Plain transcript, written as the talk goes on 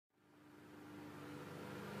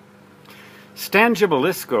Stan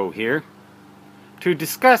Gibilisco here to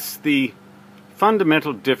discuss the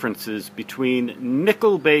fundamental differences between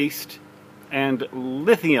nickel-based and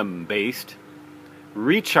lithium-based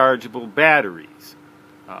rechargeable batteries.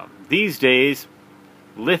 These days,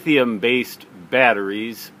 lithium-based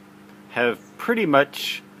batteries have pretty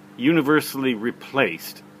much universally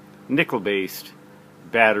replaced nickel-based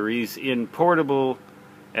batteries in portable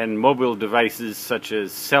and mobile devices such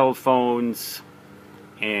as cell phones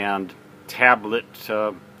and tablet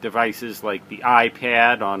devices like the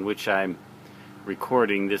iPad on which I'm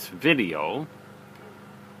recording this video.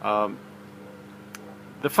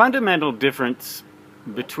 The fundamental difference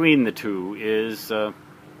between the two is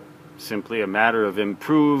simply a matter of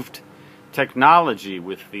improved technology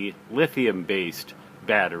with the lithium-based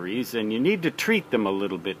batteries, and you need to treat them a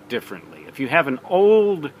little bit differently. If you have an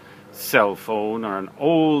old cell phone or an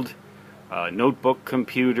old notebook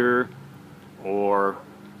computer or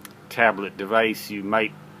tablet device, you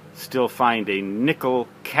might still find a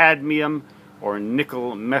nickel-cadmium or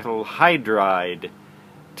nickel-metal-hydride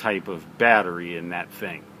type of battery in that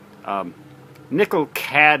thing.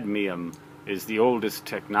 Nickel-cadmium is the oldest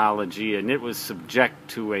technology, and it was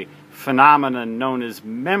subject to a phenomenon known as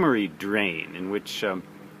memory drain, in which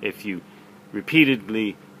if you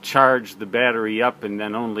repeatedly charged the battery up and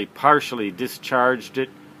then only partially discharged it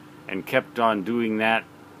and kept on doing that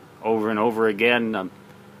over and over again,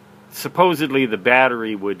 supposedly the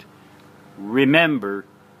battery would remember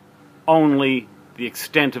only the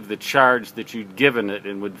extent of the charge that you'd given it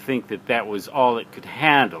and would think that that was all it could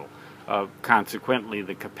handle. Consequently,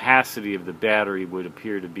 the capacity of the battery would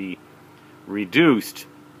appear to be reduced,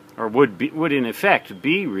 or would in effect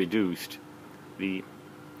be reduced. The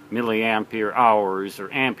milliampere hours or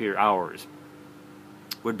ampere hours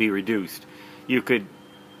would be reduced. You could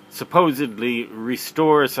supposedly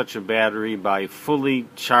restore such a battery by fully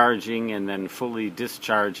charging and then fully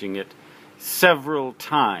discharging it several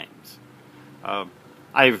times.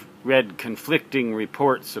 I've read conflicting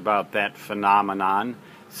reports about that phenomenon.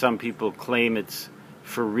 Some people claim it's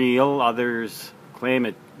for real, others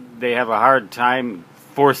claim they have a hard time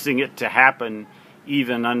forcing it to happen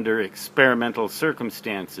even under experimental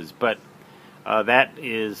circumstances. But that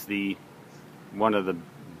is one of the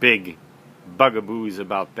big bugaboos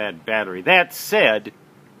about that battery. That said,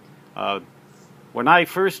 when I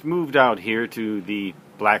first moved out here to the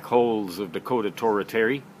Black Holes of Dakota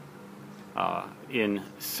Territory in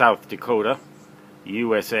South Dakota,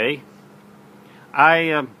 USA,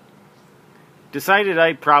 I decided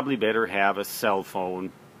I'd probably better have a cell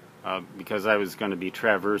phone because I was going to be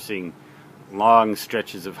traversing long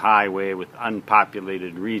stretches of highway with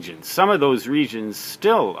unpopulated regions. Some of those regions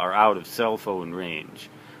still are out of cell phone range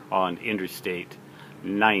on Interstate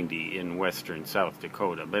 90 in western South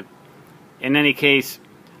Dakota. But in any case,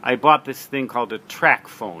 I bought this thing called a track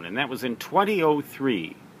phone, and that was in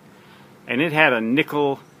 2003. And it had a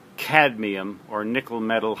nickel-cadmium or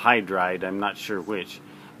nickel-metal-hydride, I'm not sure which,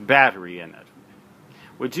 battery in it.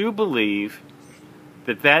 Would you believe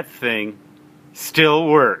that that thing still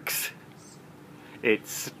works? It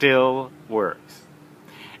still works.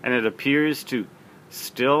 And it appears to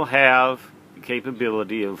still have the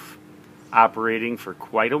capability of operating for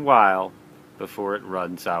quite a while before it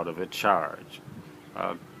runs out of a charge.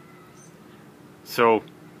 So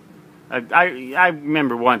I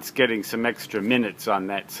remember once getting some extra minutes on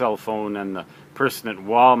that cell phone, and the person at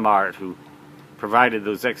Walmart who provided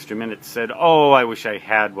those extra minutes said, "Oh, I wish I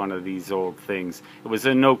had one of these old things." It was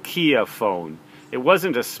a Nokia phone. It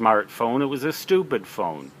wasn't a smartphone, it was a stupid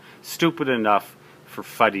phone. Stupid enough for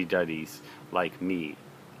fuddy-duddies like me.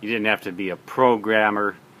 You didn't have to be a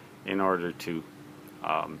programmer in order to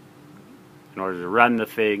run the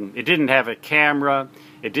thing. It didn't have a camera.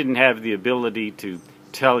 It didn't have the ability to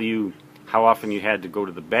tell you how often you had to go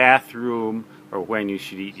to the bathroom or when you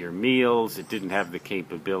should eat your meals. It didn't have the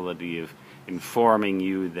capability of informing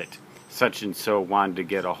you that such and so wanted to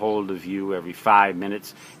get a hold of you every 5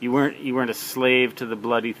 minutes. You weren't a slave to the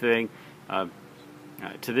bloody thing. To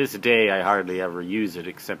this day, I hardly ever use it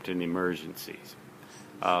except in emergencies.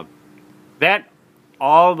 That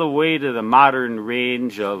all the way to the modern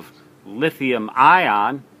range of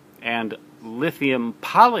lithium-ion and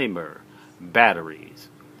lithium-polymer batteries.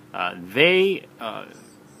 They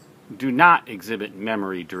do not exhibit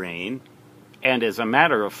memory drain, and as a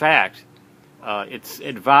matter of fact, it's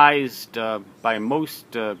advised by most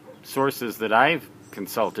sources that I've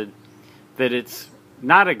consulted that it's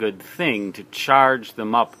not a good thing to charge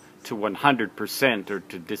them up to 100% or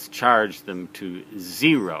to discharge them to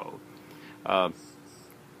 0.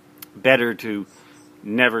 Better to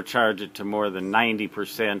never charge it to more than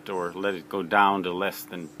 90% or let it go down to less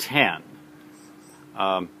than 10.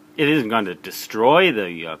 It isn't going to destroy it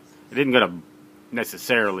isn't going to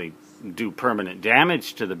necessarily do permanent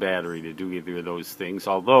damage to the battery to do either of those things,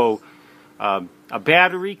 although a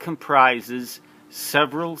battery comprises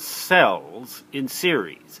several cells in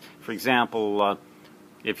series. For example,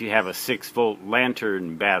 if you have a 6-volt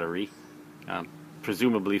lantern battery,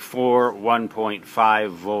 presumably 4 1.5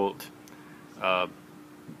 volt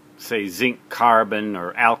say zinc carbon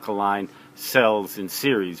or alkaline cells in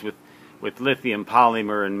series. With lithium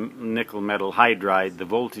polymer and nickel metal hydride, the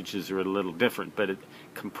voltages are a little different, but it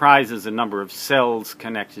comprises a number of cells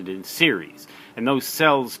connected in series. And those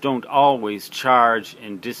cells don't always charge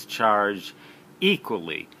and discharge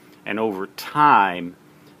equally. And over time,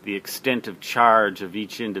 the extent of charge of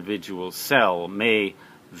each individual cell may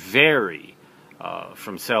vary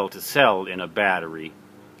from cell to cell in a battery,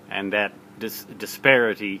 and that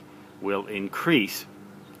disparity will increase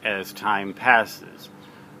as time passes.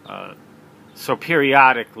 So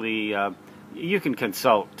periodically, you can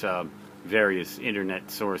consult various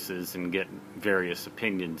internet sources and get various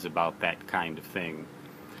opinions about that kind of thing.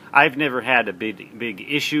 I've never had a big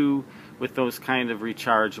issue with those kind of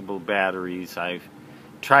rechargeable batteries. I've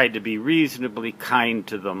tried to be reasonably kind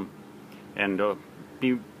to them and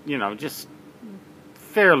be, just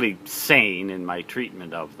fairly sane in my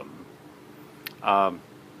treatment of them.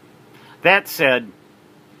 That said,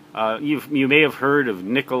 you may have heard of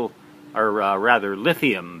lithium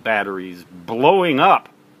batteries blowing up,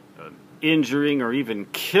 injuring or even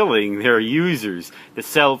killing their users. The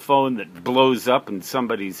cell phone that blows up in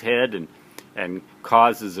somebody's head and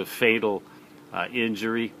causes a fatal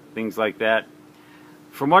injury, things like that.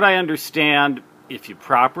 From what I understand, if you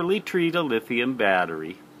properly treat a lithium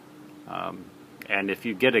battery, and if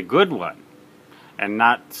you get a good one, and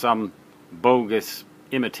not some bogus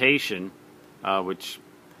imitation,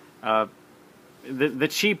 the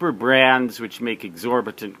cheaper brands which make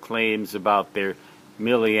exorbitant claims about their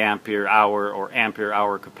milliampere hour or ampere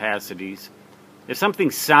hour capacities, if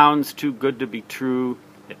something sounds too good to be true,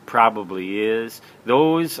 it probably is.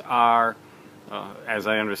 Those are, as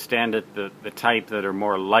I understand it, the type that are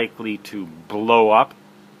more likely to blow up.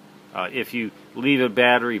 If you leave a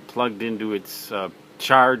battery plugged into its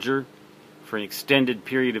charger for an extended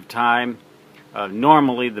period of time,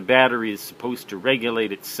 normally the battery is supposed to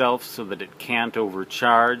regulate itself so that it can't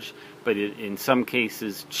overcharge, but in some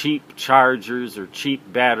cases cheap chargers or cheap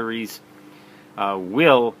batteries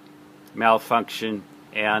will malfunction,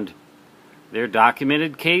 and there are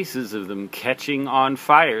documented cases of them catching on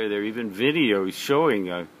fire. There are even videos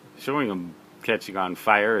showing them catching on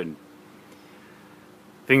fire and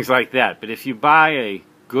things like that. But if you buy a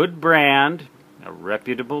good brand, a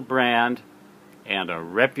reputable brand, and a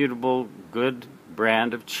reputable good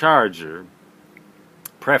brand of charger,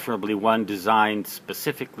 preferably one designed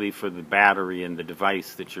specifically for the battery and the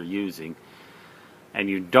device that you're using, and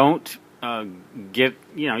you don't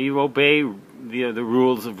you obey the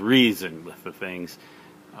rules of reason with the things,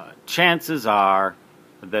 chances are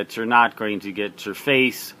that you're not going to get your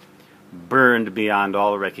face burned beyond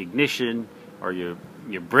all recognition, or your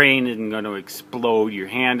brain isn't going to explode, your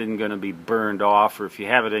hand isn't going to be burned off, or if you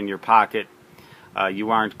have it in your pocket,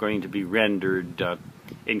 you aren't going to be rendered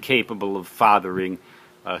incapable of fathering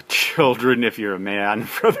children if you're a man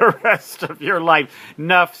for the rest of your life.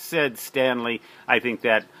 Enough said, Stanley. I think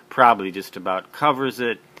that probably just about covers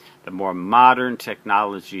it. The more modern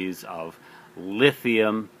technologies of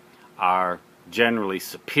lithium are generally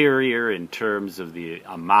superior in terms of the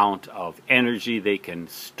amount of energy they can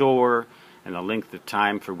store and the length of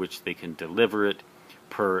time for which they can deliver it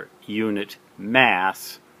per unit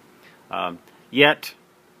mass. Yet,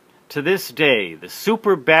 to this day, the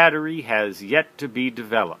super battery has yet to be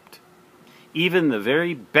developed. Even the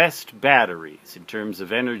very best batteries, in terms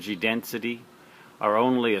of energy density, are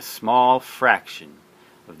only a small fraction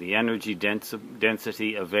of the energy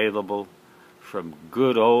density available from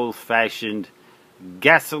good old-fashioned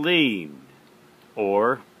gasoline,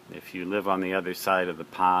 or, if you live on the other side of the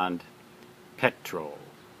pond, petrol.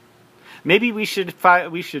 Maybe we should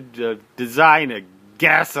design a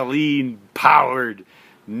gasoline-powered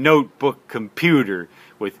notebook computer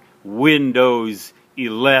with Windows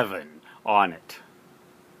 11 on it.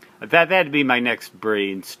 That'd be my next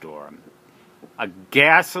brainstorm. A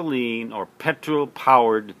gasoline or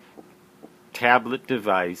petrol-powered tablet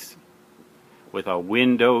device with a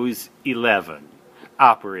Windows 11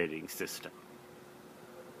 operating system.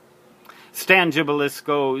 Stan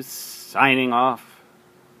Gibilisco signing off.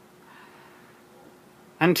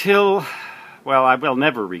 Until, well, I will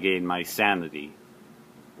never regain my sanity.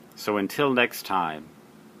 So until next time,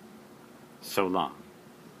 so long.